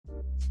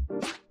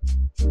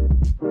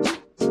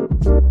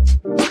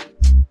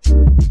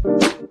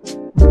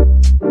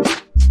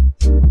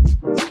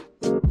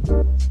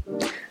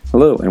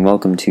Hello and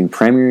welcome to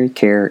Primary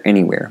Care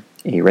Anywhere,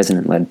 a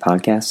resident-led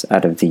podcast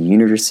out of the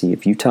University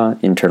of Utah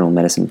Internal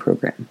Medicine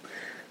Program.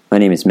 My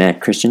name is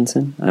Matt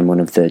Christensen. I'm one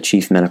of the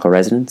chief medical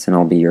residents, and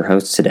I'll be your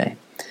host today.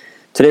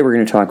 Today we're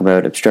going to talk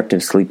about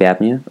obstructive sleep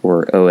apnea,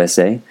 or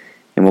OSA,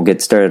 and we'll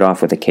get started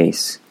off with a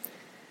case.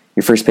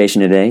 Your first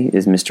patient today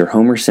is Mr.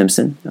 Homer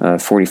Simpson, a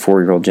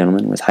 44-year-old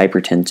gentleman with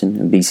hypertension,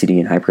 obesity,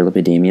 and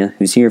hyperlipidemia,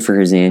 who's here for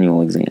his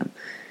annual exam.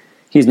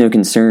 He has no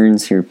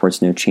concerns, he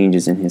reports no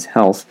changes in his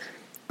health,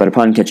 but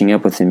upon catching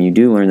up with him, you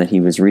do learn that he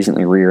was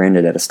recently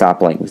rear-ended at a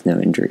stoplight with no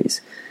injuries.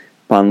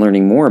 Upon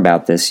learning more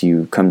about this,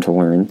 you come to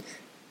learn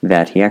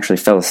that he actually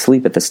fell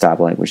asleep at the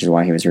stoplight, which is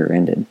why he was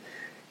rear-ended.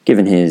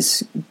 Given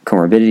his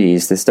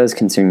comorbidities, this does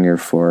concern you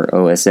for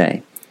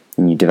OSA,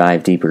 and you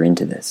dive deeper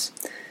into this.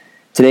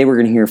 Today we're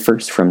going to hear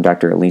first from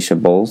Dr. Alicia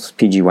Bowles,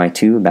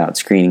 PGY2, about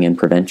screening and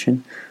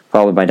prevention,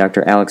 followed by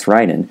Dr. Alex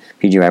Ryden,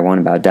 PGY1,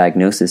 about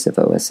diagnosis of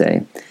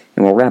OSA,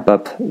 and we'll wrap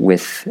up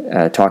with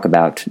talk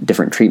about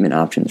different treatment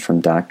options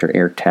from Dr.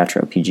 Eric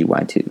Tatro,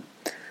 PGY2.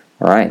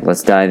 All right,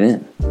 let's dive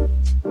in.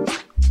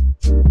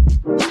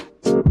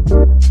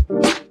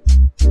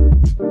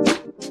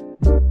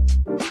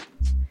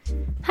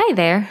 Hi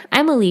there,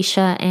 I'm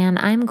Alicia, and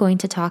I'm going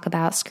to talk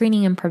about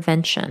screening and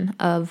prevention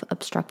of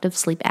obstructive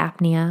sleep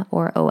apnea,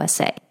 or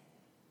OSA.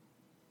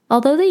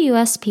 Although the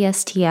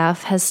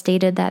USPSTF has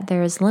stated that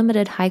there is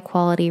limited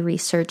high-quality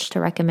research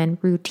to recommend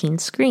routine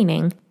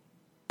screening,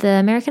 the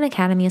American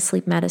Academy of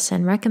Sleep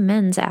Medicine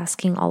recommends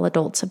asking all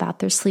adults about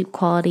their sleep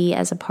quality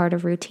as a part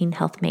of routine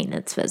health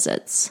maintenance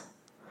visits.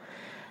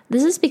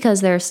 This is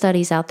because there are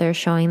studies out there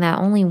showing that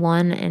only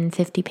 1 in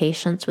 50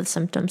 patients with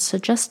symptoms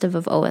suggestive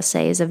of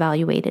OSA is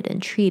evaluated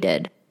and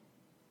treated.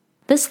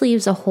 This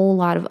leaves a whole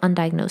lot of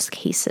undiagnosed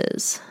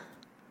cases.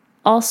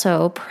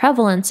 Also,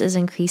 prevalence is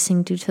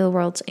increasing due to the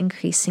world's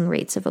increasing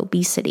rates of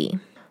obesity.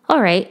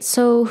 Alright,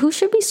 so who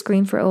should be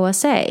screened for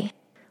OSA?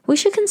 We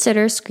should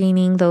consider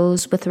screening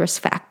those with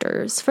risk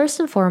factors. First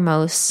and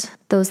foremost,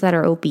 those that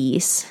are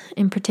obese,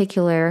 in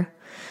particular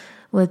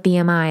with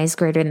BMIs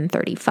greater than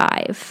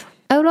 35.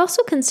 I would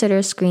also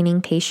consider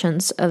screening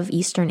patients of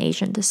Eastern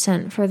Asian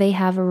descent, for they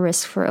have a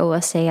risk for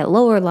OSA at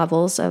lower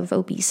levels of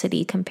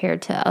obesity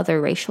compared to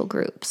other racial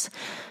groups.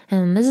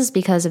 And this is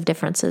because of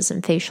differences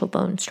in facial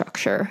bone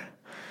structure.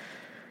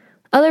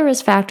 Other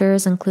risk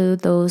factors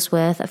include those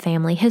with a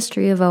family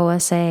history of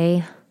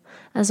OSA,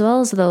 as well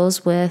as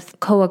those with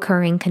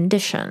co-occurring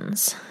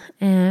conditions.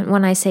 And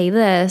when I say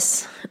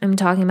this, I'm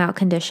talking about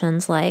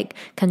conditions like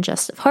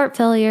congestive heart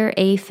failure,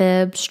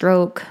 AFib,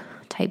 stroke,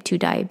 type 2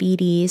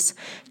 diabetes,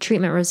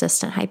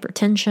 treatment-resistant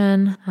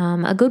hypertension.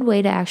 A good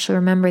way to actually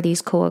remember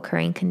these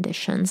co-occurring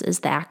conditions is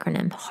the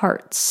acronym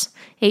HEARTS.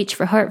 H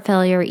for heart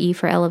failure, E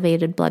for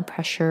elevated blood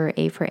pressure,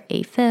 A for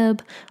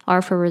AFib,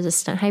 R for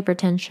resistant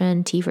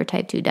hypertension, T for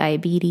type 2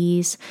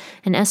 diabetes,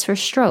 and S for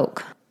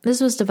stroke. This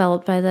was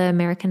developed by the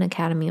American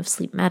Academy of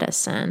Sleep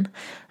Medicine,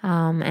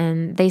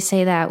 and they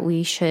say that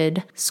we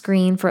should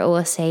screen for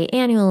OSA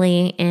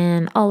annually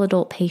in all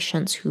adult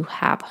patients who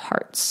have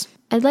HEARTS.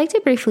 I'd like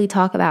to briefly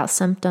talk about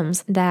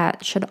symptoms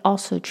that should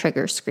also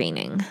trigger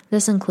screening.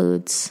 This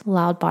includes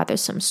loud,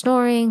 bothersome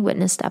snoring,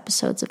 witnessed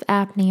episodes of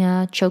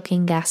apnea,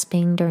 choking,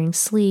 gasping during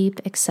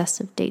sleep,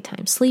 excessive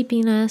daytime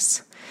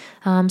sleepiness.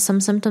 Some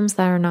symptoms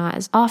that are not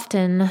as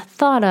often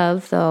thought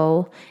of,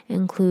 though,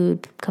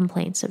 include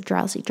complaints of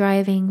drowsy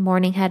driving,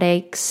 morning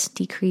headaches,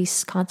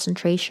 decreased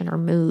concentration or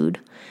mood.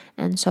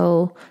 And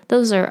so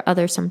those are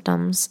other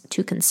symptoms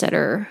to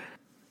consider.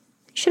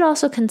 You should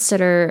also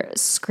consider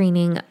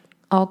screening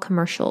all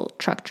commercial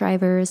truck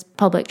drivers,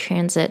 public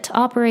transit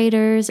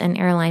operators, and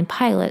airline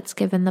pilots,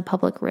 given the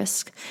public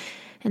risk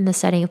in the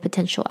setting of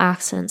potential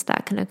accidents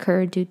that can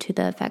occur due to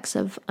the effects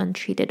of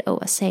untreated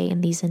OSA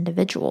in these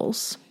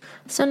individuals.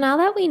 So now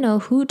that we know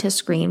who to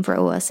screen for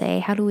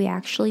OSA, how do we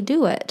actually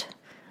do it?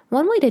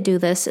 One way to do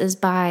this is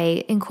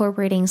by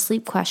incorporating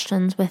sleep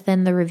questions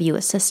within the review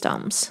of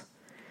systems.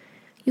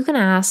 You can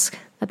ask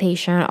a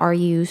patient, are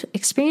you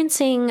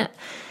experiencing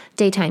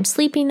daytime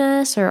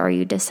sleepiness, or are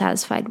you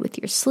dissatisfied with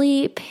your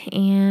sleep?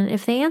 And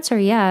if they answer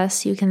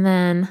yes, you can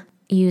then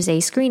use a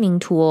screening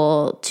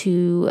tool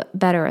to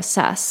better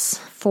assess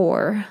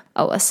for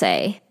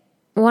OSA.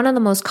 One of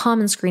the most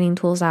common screening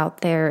tools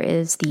out there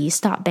is the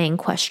Stop Bang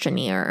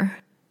questionnaire.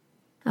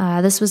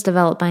 This was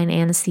developed by an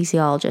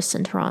anesthesiologist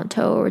in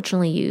Toronto,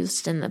 originally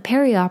used in the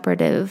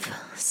perioperative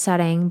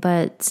setting,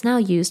 but it's now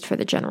used for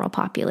the general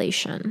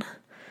population.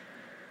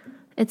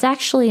 It's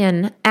actually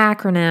an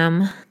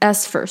acronym: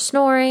 S for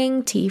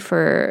snoring, T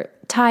for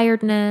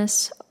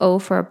tiredness, O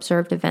for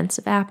observed events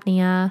of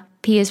apnea,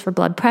 P is for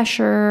blood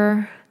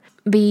pressure,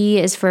 B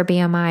is for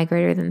BMI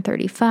greater than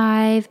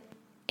 35,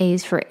 A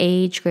is for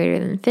age greater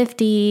than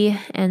 50,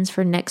 N is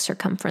for neck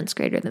circumference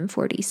greater than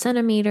 40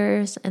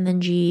 centimeters, and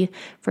then G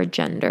for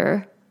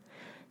gender,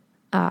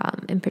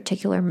 in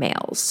particular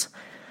males.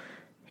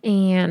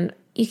 And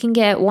you can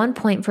get 1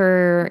 point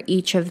for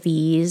each of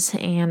these,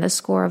 and a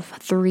score of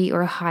 3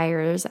 or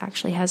higher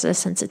actually has a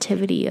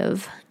sensitivity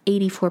of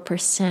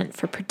 84%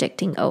 for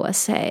predicting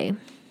OSA.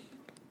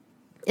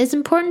 It's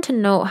important to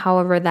note,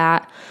 however,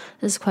 that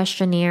this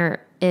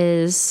questionnaire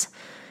it's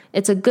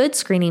a good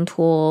screening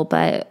tool,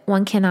 but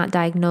one cannot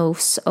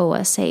diagnose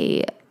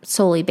OSA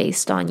solely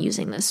based on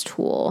using this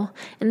tool.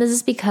 And this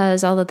is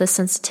because although the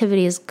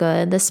sensitivity is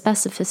good, the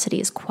specificity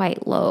is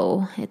quite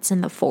low. It's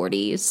in the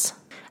 40s.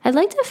 I'd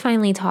like to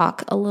finally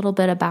talk a little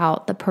bit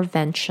about the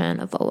prevention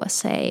of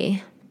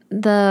OSA.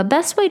 The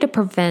best way to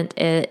prevent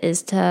it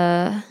is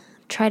to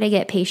try to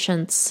get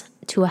patients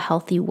to a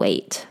healthy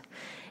weight.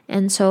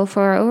 And so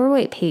for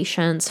overweight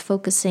patients,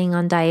 focusing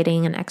on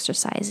dieting and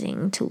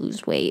exercising to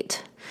lose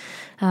weight.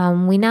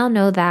 We now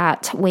know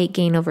that weight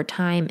gain over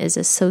time is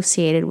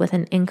associated with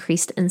an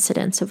increased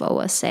incidence of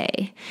OSA.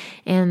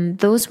 And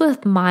those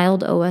with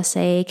mild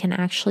OSA can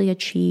actually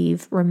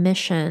achieve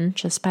remission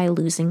just by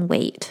losing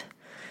weight.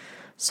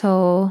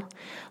 So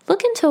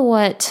look into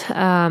what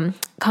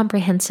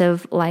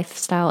comprehensive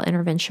lifestyle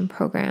intervention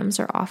programs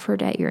are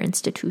offered at your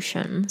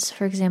institutions.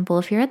 For example,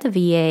 if you're at the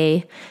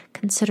VA,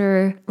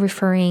 consider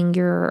referring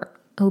your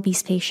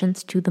obese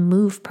patients to the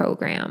MOVE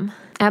program.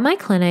 At my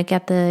clinic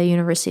at the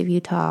University of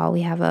Utah,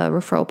 we have a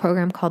referral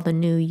program called the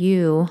New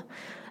You,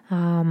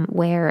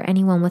 where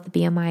anyone with a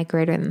BMI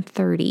greater than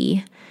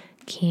 30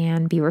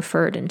 can be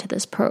referred into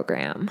this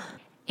program.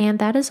 And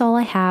that is all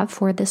I have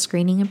for the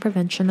screening and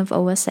prevention of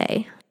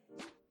OSA.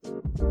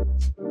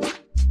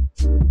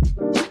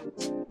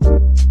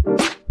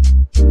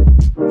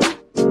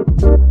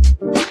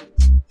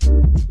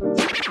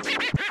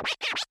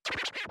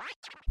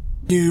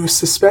 You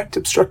suspect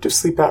obstructive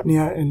sleep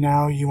apnea and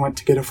now you want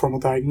to get a formal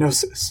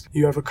diagnosis.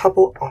 You have a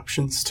couple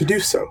options to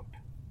do so.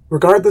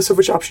 Regardless of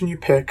which option you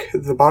pick,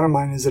 the bottom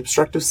line is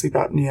obstructive sleep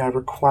apnea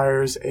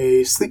requires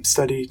a sleep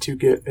study to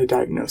get a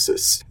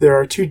diagnosis. There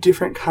are two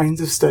different kinds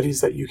of studies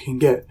that you can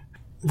get.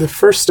 The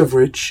first of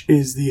which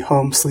is the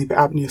Home Sleep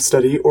Apnea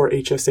Study, or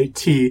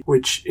HSAT,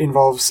 which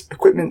involves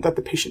equipment that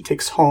the patient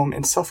takes home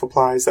and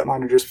self-applies that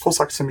monitors pulse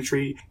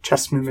oximetry,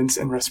 chest movements,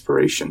 and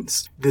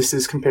respirations. This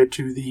is compared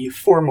to the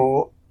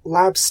formal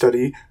lab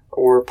study,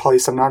 or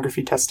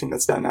polysomnography testing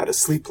that's done at a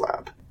sleep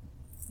lab.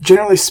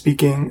 Generally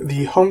speaking,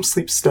 the home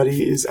sleep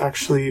study is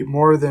actually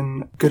more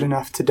than good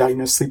enough to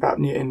diagnose sleep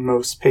apnea in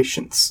most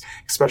patients,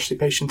 especially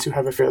patients who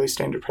have a fairly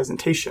standard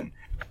presentation.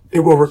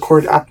 It will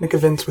record apneic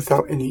events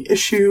without any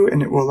issue,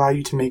 and it will allow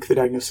you to make the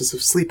diagnosis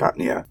of sleep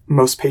apnea.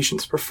 Most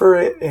patients prefer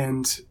it,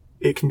 and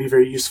it can be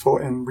very useful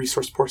in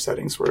resource-poor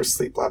settings where a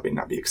sleep lab may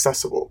not be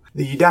accessible.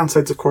 The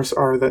downsides, of course,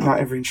 are that not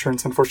every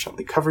insurance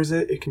unfortunately covers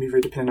it. It can be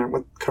very dependent on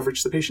what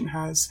coverage the patient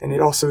has, and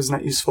it also is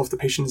not useful if the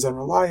patient is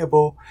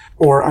unreliable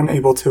or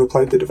unable to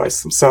apply the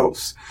device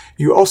themselves.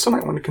 You also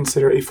might want to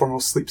consider a formal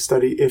sleep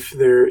study if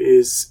there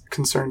is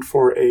concern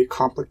for a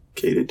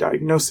complicated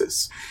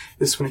diagnosis.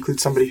 This would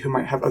include somebody who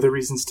might have other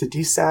reasons to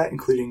DSAT,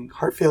 including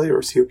heart failure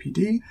or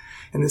COPD,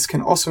 and this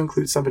can also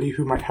include somebody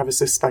who might have a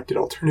suspected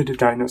alternative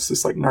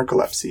diagnosis like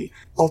narcolepsy.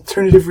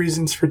 Alternative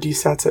reasons for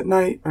DSATs at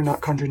night are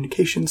not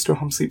contraindications to a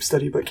home sleep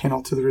study but can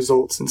alter the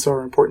results and so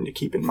are important to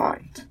keep in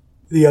mind.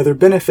 The other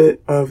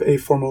benefit of a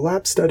formal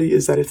lab study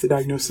is that if the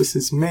diagnosis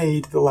is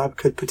made, the lab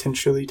could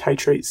potentially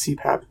titrate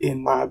CPAP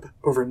in lab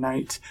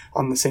overnight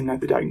on the same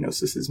night the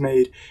diagnosis is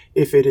made.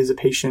 If it is a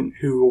patient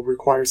who will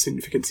require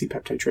significant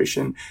CPAP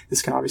titration,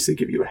 this can obviously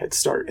give you a head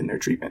start in their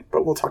treatment,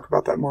 but we'll talk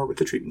about that more with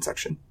the treatment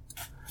section.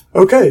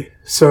 Okay,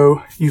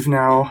 so you've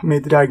now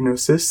made the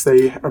diagnosis.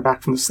 They are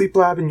back from the sleep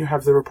lab and you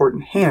have the report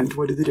in hand.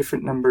 What do the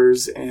different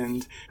numbers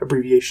and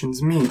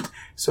abbreviations mean?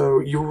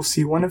 So you will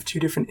see one of two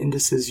different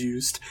indices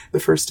used. The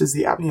first is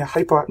the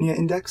apnea-hypoapnea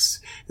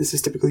index. This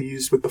is typically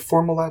used with the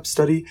formal lab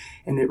study,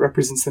 and it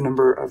represents the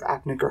number of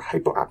apneic or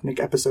hypoapneic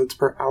episodes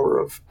per hour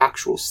of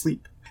actual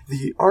sleep.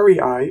 The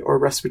REI, or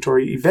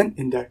Respiratory Event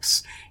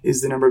Index,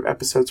 is the number of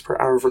episodes per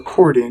hour of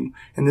recording,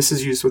 and this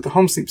is used with the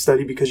home sleep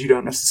study because you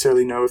don't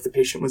necessarily know if the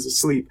patient was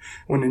asleep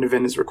when an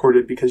event is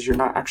recorded because you're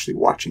not actually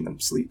watching them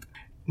sleep.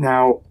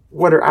 Now,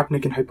 what are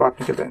apneic and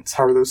hypoapneic events?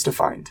 How are those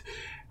defined?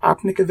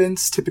 Apneic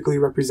events typically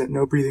represent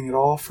no breathing at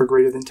all for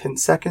greater than 10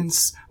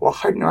 seconds, while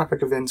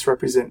hypnoapneic events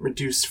represent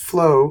reduced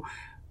flow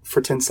for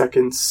 10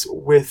 seconds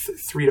with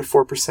 3 to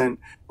 4%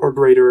 or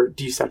greater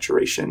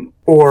desaturation,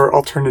 or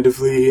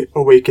alternatively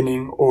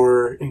awakening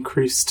or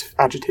increased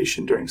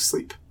agitation during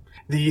sleep.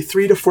 The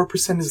 3 to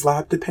 4% is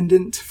lab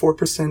dependent.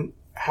 4%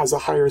 has a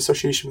higher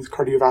association with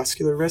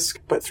cardiovascular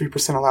risk, but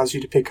 3% allows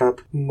you to pick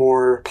up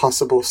more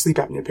possible sleep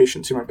apnea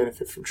patients who might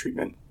benefit from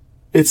treatment.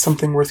 It's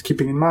something worth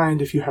keeping in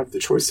mind if you have the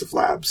choice of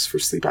labs for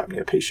sleep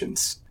apnea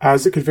patients,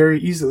 as it could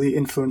very easily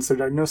influence their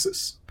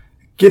diagnosis.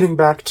 Getting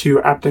back to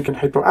apneic and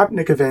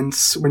hypoapneic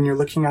events, when you're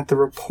looking at the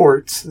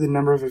report, the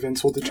number of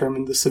events will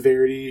determine the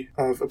severity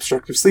of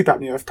obstructive sleep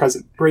apnea if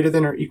present. Greater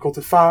than or equal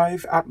to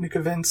 5 apneic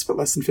events, but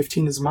less than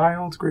 15 is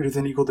mild. Greater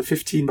than or equal to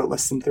 15, but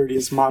less than 30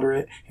 is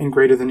moderate. And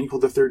greater than or equal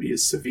to 30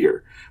 is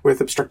severe,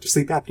 with obstructive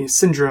sleep apnea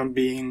syndrome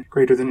being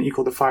greater than or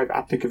equal to 5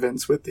 apneic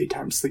events with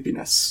daytime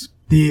sleepiness.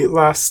 The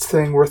last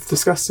thing worth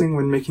discussing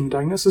when making the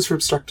diagnosis for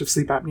obstructive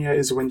sleep apnea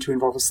is when to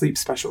involve a sleep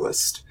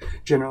specialist.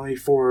 Generally,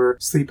 for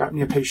sleep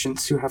apnea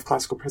patients who have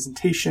classical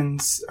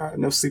presentations,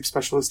 no sleep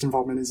specialist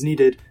involvement is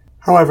needed.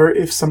 However,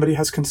 if somebody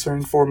has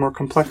concern for more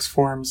complex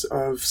forms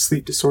of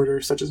sleep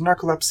disorders such as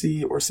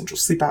narcolepsy or central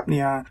sleep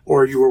apnea,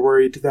 or you are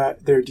worried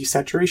that their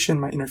desaturation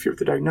might interfere with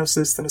the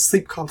diagnosis, then a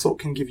sleep consult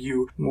can give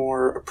you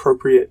more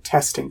appropriate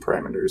testing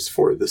parameters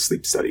for the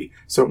sleep study.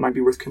 So it might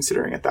be worth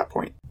considering at that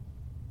point.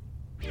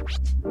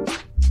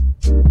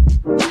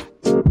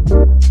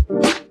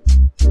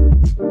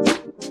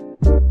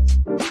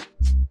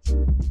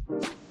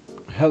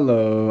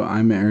 Hello,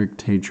 I'm Eric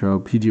Tatro,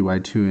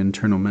 PGY2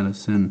 Internal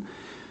Medicine,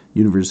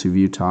 University of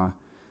Utah.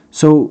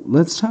 So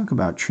let's talk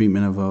about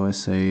treatment of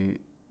OSA.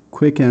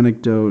 Quick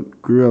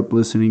anecdote, grew up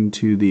listening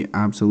to the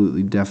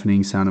absolutely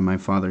deafening sound of my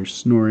father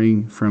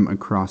snoring from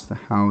across the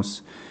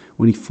house.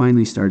 When he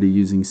finally started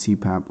using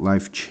CPAP,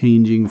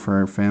 life-changing for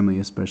our family,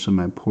 especially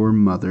my poor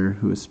mother,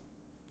 who has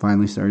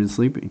finally started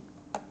sleeping.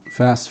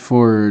 Fast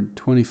forward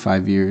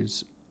 25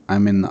 years,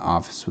 I'm in the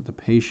office with a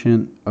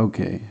patient.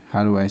 Okay,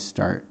 how do I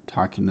start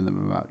talking to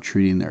them about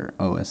treating their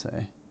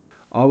OSA?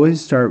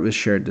 Always start with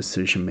shared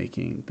decision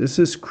making. This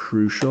is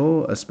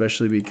crucial,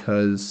 especially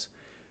because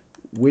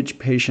which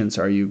patients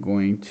are you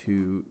going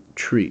to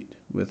treat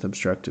with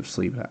obstructive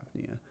sleep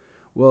apnea?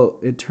 Well,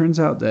 it turns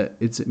out that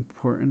it's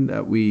important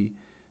that we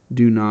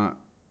do not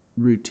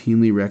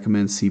routinely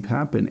recommend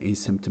CPAP in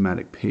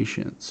asymptomatic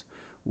patients.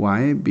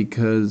 Why?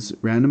 Because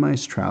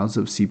randomized trials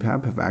of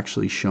CPAP have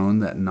actually shown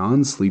that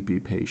non-sleepy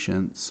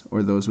patients,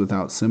 or those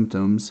without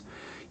symptoms,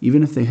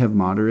 even if they have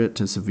moderate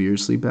to severe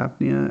sleep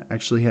apnea,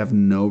 actually have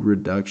no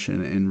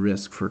reduction in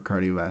risk for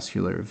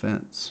cardiovascular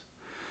events.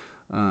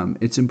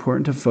 It's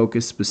important to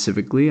focus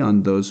specifically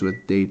on those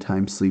with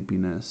daytime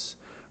sleepiness,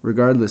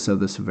 regardless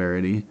of the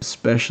severity,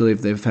 especially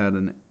if they've had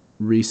a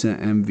recent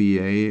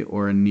MVA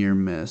or a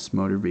near-miss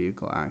motor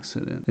vehicle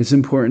accident. It's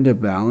important to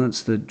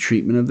balance the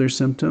treatment of their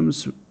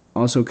symptoms,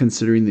 also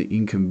considering the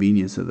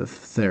inconvenience of the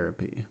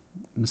therapy.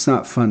 It's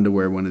not fun to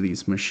wear one of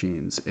these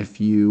machines. If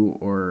you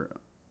or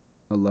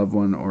a loved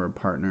one or a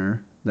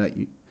partner that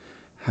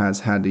has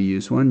had to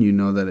use one, you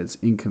know that it's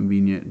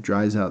inconvenient, it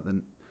dries out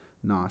the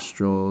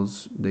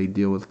nostrils, they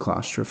deal with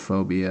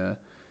claustrophobia,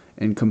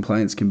 and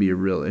compliance can be a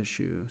real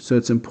issue. So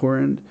it's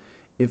important,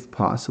 if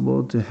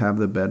possible, to have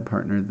the bed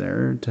partner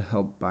there to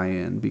help buy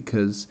in,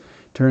 because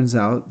it turns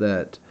out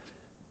that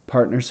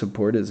partner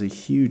support is a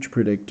huge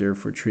predictor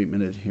for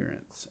treatment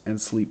adherence and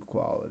sleep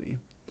quality.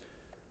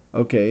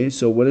 Okay,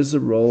 so what is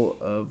the role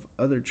of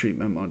other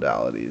treatment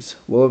modalities?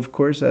 Well, of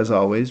course, as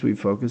always, we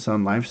focus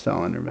on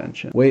lifestyle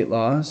intervention. Weight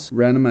loss,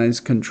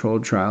 randomized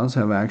controlled trials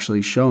have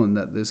actually shown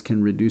that this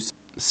can reduce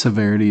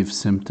severity of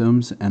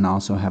symptoms and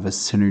also have a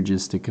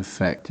synergistic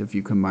effect. If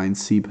you combine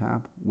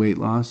CPAP, weight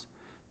loss,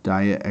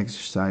 diet,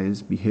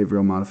 exercise,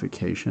 behavioral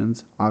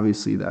modifications,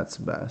 obviously that's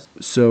best.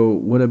 So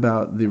what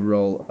about the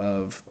role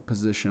of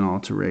position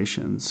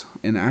alterations?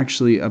 And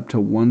actually up to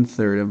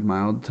 1/3 of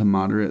mild to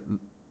moderate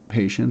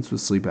patients with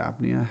sleep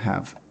apnea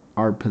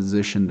are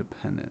position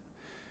dependent.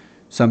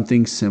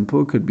 Something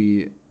simple could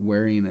be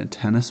wearing a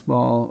tennis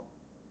ball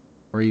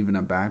or even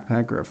a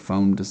backpack or a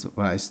foam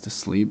device to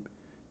sleep.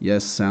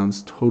 Yes,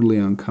 sounds totally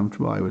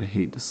uncomfortable. I would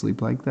hate to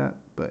sleep like that.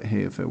 But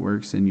hey, if it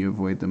works and you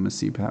avoid them a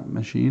CPAP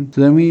machine.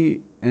 So then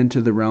we enter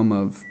the realm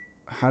of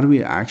how do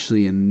we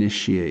actually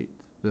initiate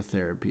the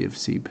therapy of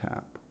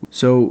CPAP?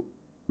 So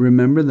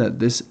remember that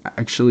this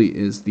actually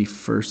is the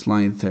first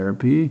line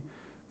therapy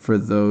for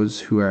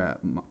those who are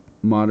at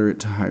moderate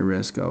to high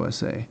risk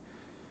OSA.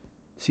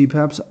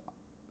 CPAPs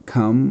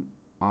come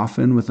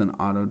often with an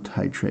auto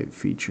titrate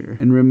feature.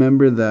 And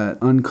remember that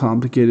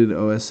uncomplicated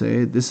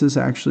OSA, this is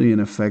actually an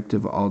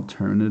effective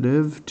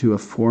alternative to a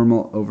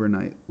formal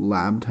overnight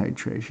lab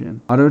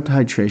titration. Auto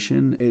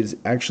titration is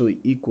actually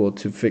equal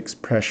to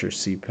fixed pressure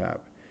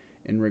CPAP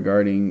in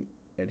regarding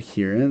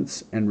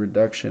adherence and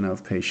reduction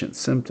of patient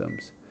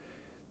symptoms.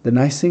 The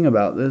nice thing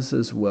about this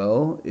as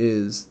well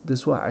is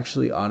this will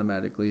actually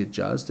automatically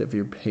adjust if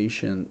your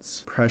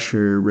patient's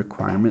pressure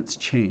requirements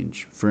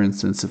change, for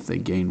instance, if they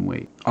gain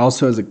weight.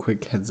 Also, as a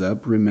quick heads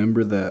up,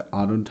 remember that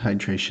auto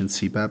titration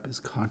CPAP is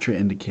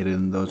contraindicated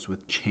in those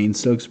with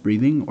Cheyne-Stokes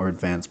breathing or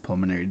advanced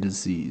pulmonary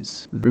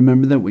disease.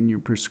 Remember that when you're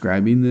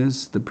prescribing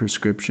this, the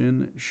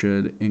prescription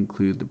should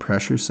include the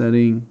pressure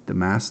setting, the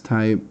mask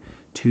type,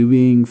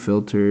 tubing,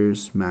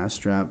 filters, mask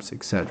straps,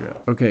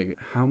 etc. Okay,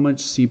 how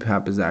much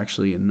CPAP is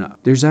actually enough?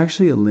 There's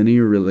actually a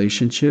linear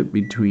relationship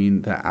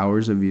between the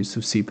hours of use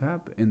of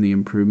CPAP and the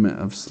improvement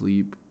of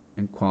sleep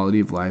and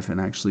quality of life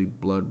and actually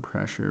blood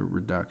pressure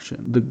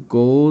reduction. The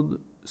gold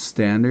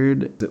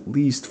standard is at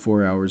least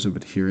 4 hours of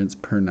adherence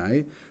per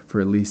night for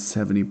at least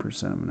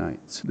 70% of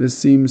nights. This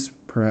seems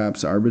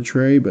perhaps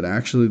arbitrary, but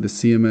actually the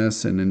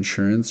CMS and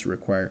insurance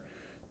require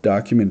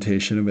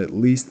documentation of at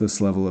least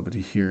this level of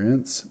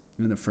adherence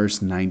in the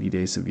first 90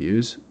 days of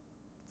use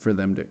for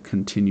them to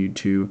continue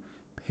to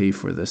pay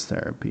for this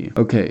therapy.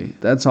 Okay,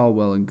 that's all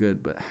well and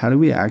good, but how do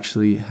we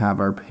actually have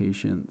our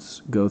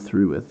patients go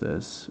through with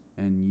this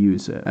and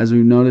use it? As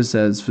we've noticed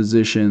as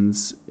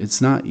physicians,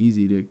 it's not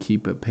easy to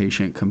keep a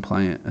patient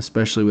compliant,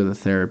 especially with a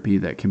therapy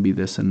that can be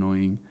this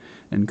annoying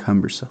and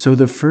cumbersome. So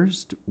the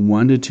first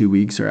 1 to 2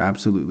 weeks are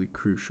absolutely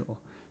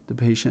crucial. The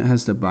patient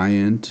has to buy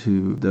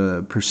into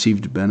the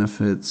perceived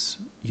benefits.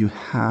 You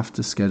have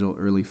to schedule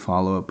early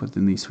follow-up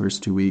within these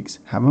first 2 weeks.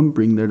 Have them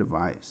bring their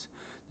device,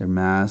 their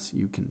mask.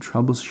 You can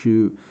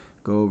troubleshoot,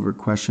 go over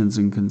questions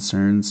and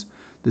concerns.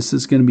 This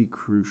is going to be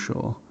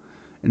crucial.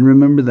 And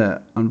remember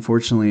that,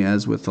 unfortunately,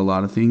 as with a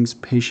lot of things,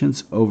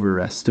 patients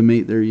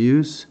overestimate their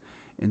use.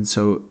 And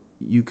so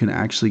you can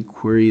actually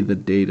query the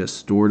data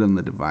stored on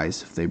the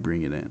device if they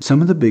bring it in.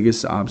 Some of the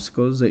biggest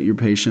obstacles that your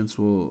patients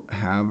will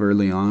have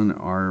early on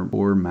are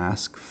poor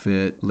mask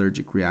fit,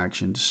 allergic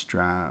reaction to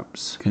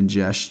straps,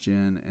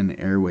 congestion, and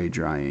airway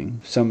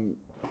drying.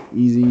 Some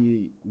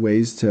easy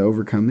ways to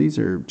overcome these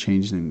are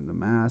changing the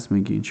mask,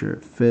 making sure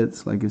it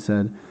fits, like I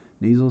said,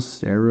 nasal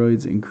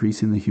steroids,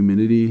 increasing the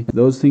humidity. If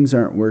those things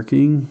aren't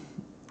working,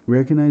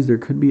 recognize there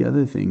could be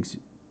other things,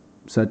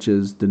 such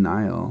as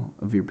denial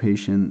of your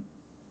patient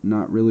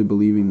not really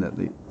believing that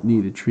they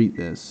need to treat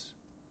this.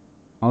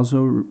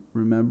 Also,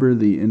 remember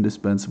the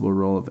indispensable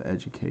role of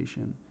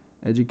education.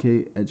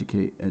 Educate,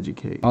 educate,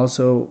 educate.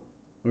 Also,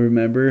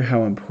 remember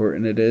how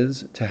important it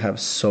is to have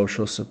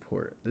social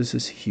support. This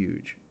is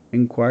huge.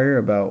 Inquire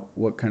about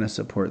what kind of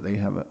support they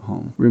have at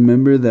home.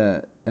 Remember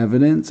that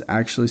evidence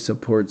actually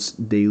supports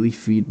daily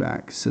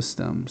feedback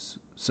systems,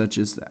 such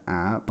as the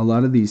app. A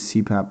lot of these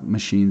CPAP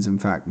machines, in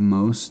fact,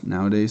 most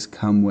nowadays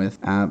come with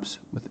apps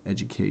with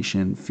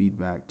education,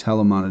 feedback,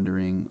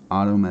 telemonitoring,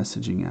 auto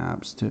messaging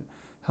apps to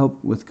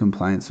help with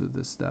compliance with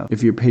this stuff.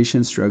 If your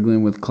patient's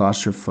struggling with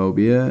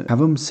claustrophobia, have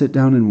them sit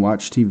down and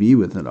watch TV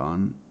with it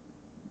on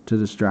to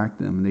distract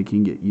them. They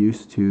can get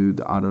used to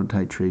the auto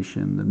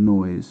titration, the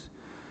noise.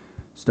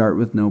 Start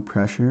with no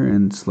pressure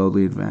and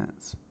slowly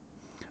advance.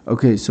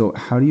 Okay, so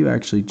how do you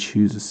actually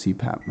choose a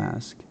CPAP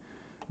mask?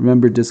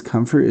 Remember,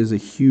 discomfort is a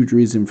huge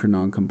reason for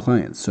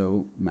non-compliance,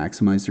 so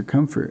maximize their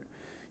comfort.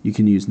 You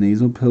can use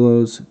nasal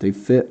pillows. They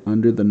fit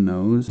under the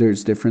nose.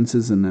 There's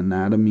differences in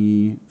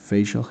anatomy,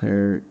 facial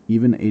hair.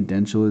 Even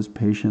edentulous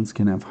patients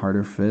can have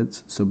harder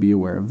fits, so be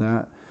aware of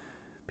that.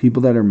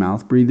 People that are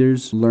mouth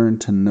breathers learn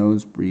to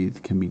nose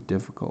breathe can be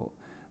difficult,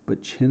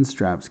 but chin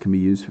straps can be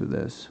used for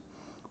this.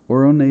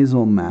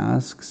 Oronasal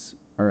masks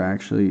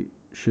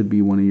should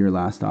be one of your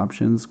last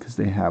options because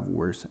they have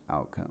worse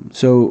outcomes.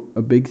 So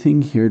a big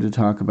thing here to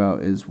talk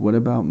about is, what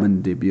about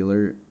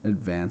mandibular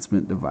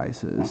advancement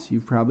devices?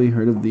 You've probably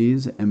heard of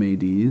these,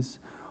 MADs,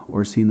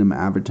 or seen them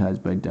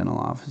advertised by dental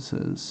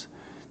offices.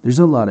 There's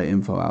a lot of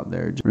info out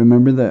there.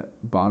 Remember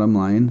that bottom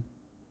line,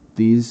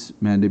 these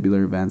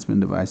mandibular advancement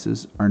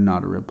devices are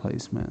not a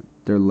replacement.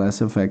 They're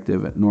less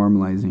effective at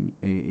normalizing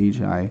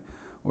AHI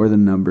or the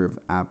number of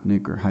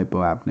apneic or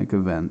hypoapneic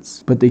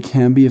events, but they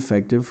can be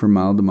effective for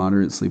mild to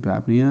moderate sleep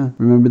apnea.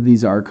 Remember,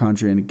 these are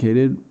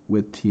contraindicated.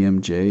 With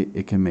TMJ,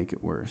 it can make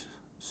it worse.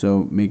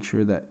 So make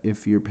sure that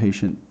if your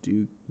patient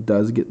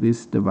does get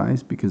this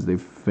device because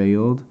they've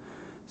failed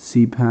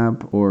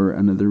CPAP or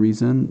another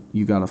reason,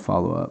 you got to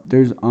follow up.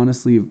 There's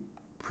honestly a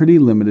pretty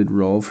limited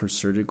role for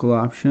surgical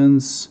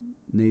options.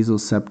 Nasal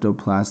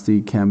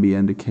septoplasty can be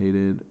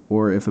indicated,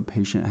 or if a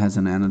patient has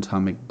an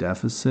anatomic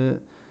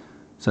deficit,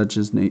 such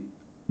as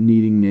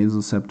needing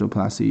nasal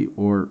septoplasty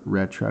or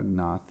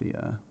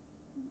retrognathia.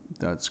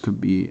 That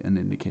could be an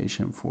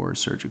indication for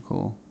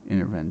surgical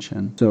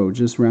intervention. So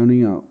just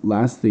rounding out,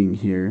 last thing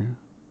here,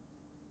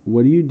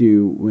 what do you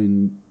do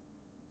when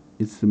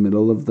it's the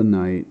middle of the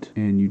night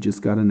and you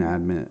just got an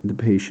admit? The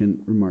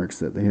patient remarks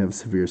that they have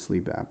severe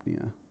sleep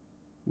apnea.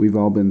 We've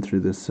all been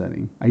through this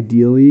setting.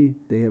 Ideally,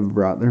 they have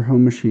brought their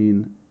home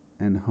machine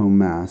and home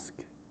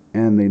mask,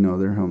 and they know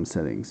their home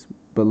settings.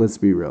 But let's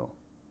be real.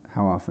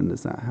 How often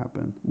does that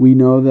happen? We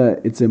know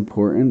that it's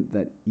important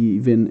that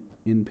even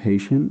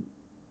inpatient,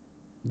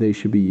 they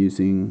should be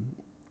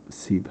using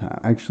CPAP.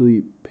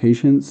 Actually,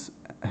 patients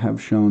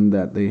have shown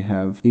that they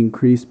have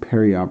increased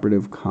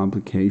perioperative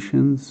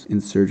complications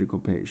in surgical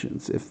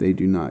patients if they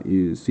do not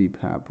use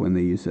CPAP when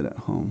they use it at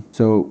home.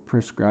 So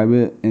prescribe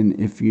it, and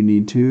if you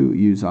need to,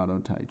 use auto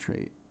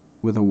titrate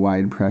with a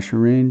wide pressure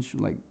range,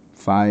 like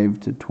 5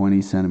 to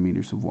 20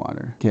 centimeters of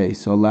water. Okay,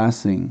 so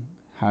last thing,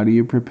 how do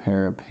you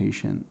prepare a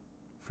patient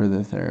for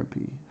the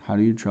therapy? How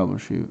do you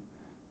troubleshoot?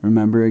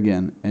 Remember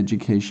again,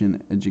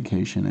 education,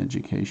 education,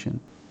 education.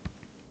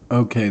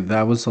 Okay,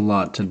 that was a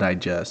lot to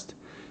digest.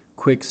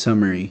 Quick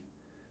summary.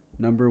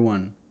 Number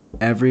 1,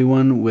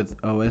 everyone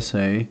with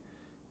OSA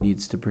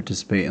needs to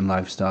participate in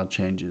lifestyle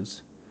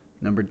changes.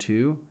 Number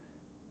 2,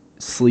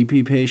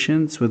 sleepy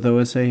patients with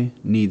OSA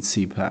need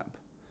CPAP.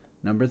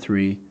 Number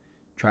 3,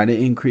 try to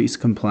increase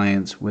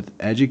compliance with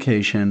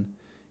education,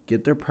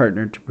 get their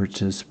partner to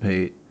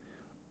participate,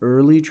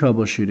 early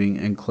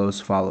troubleshooting, and close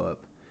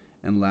follow-up.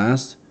 And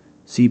last,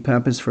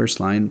 CPAP is first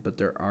line, but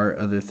there are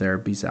other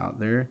therapies out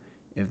there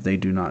if they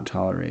do not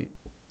tolerate.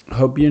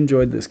 Hope you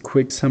enjoyed this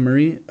quick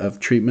summary of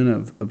treatment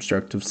of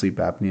obstructive sleep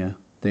apnea.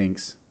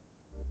 Thanks.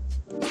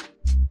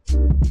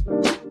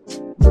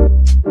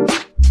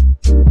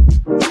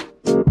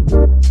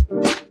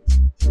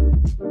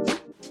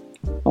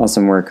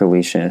 Awesome work,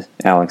 Alicia,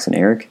 Alex, and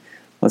Eric.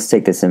 Let's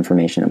take this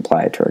information and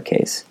apply it to our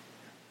case.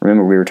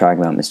 Remember, we were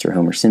talking about Mr.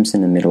 Homer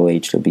Simpson, a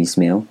middle-aged obese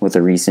male with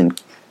a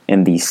recent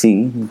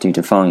MVC, due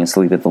to falling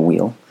asleep at the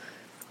wheel.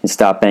 His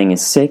stop bang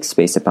is 6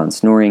 based upon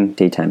snoring,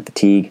 daytime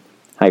fatigue,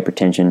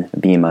 hypertension, a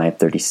BMI of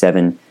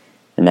 37,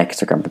 a neck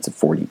circumference of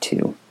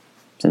 42.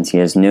 Since he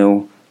has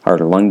no heart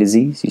or lung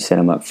disease, you set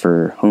him up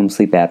for home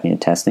sleep apnea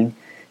testing,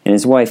 and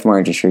his wife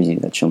Marge assures you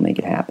that she'll make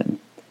it happen.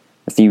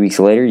 A few weeks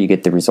later, you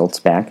get the results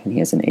back, and he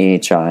has an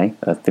AHI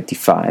of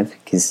 55,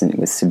 consistent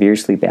with severe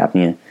sleep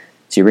apnea,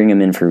 so you bring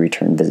him in for a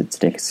return visit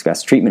to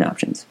discuss treatment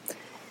options.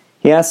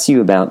 He asks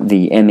you about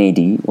the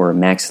MAD, or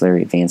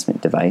maxillary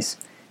advancement device,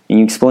 and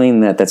you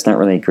explain that that's not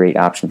really a great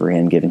option for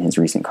him given his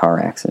recent car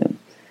accident.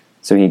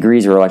 So he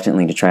agrees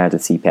reluctantly to try out the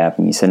CPAP,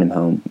 and you send him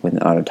home with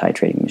an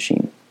auto-titrating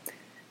machine.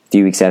 A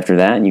few weeks after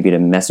that, you get a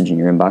message in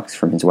your inbox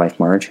from his wife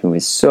Marge, who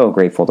is so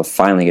grateful to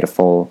finally get a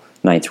full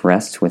night's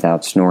rest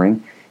without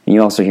snoring, and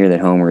you also hear that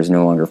Homer is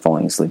no longer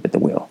falling asleep at the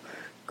wheel.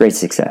 Great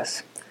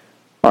success.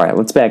 Alright,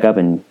 let's back up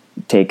and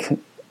take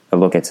a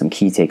look at some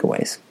key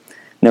takeaways.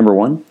 Number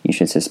 1, you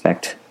should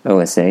suspect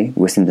OSA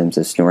with symptoms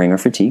of snoring or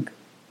fatigue.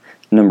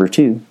 Number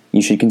 2,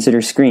 you should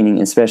consider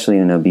screening, especially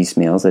in obese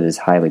males, that is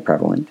highly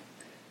prevalent.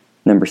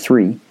 Number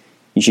 3,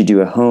 you should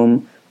do a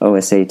home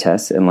OSA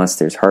test unless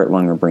there's heart,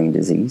 lung, or brain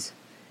disease.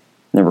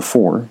 Number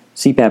 4,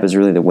 CPAP is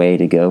really the way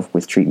to go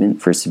with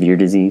treatment for severe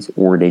disease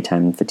or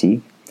daytime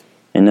fatigue.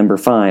 And number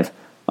 5,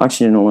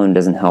 oxygen alone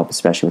doesn't help,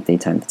 especially with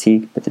daytime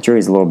fatigue, but the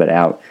jury's a little bit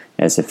out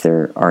as if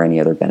there are any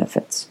other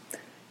benefits.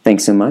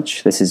 Thanks so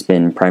much. This has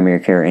been Primary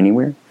Care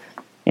Anywhere,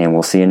 and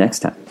we'll see you next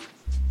time.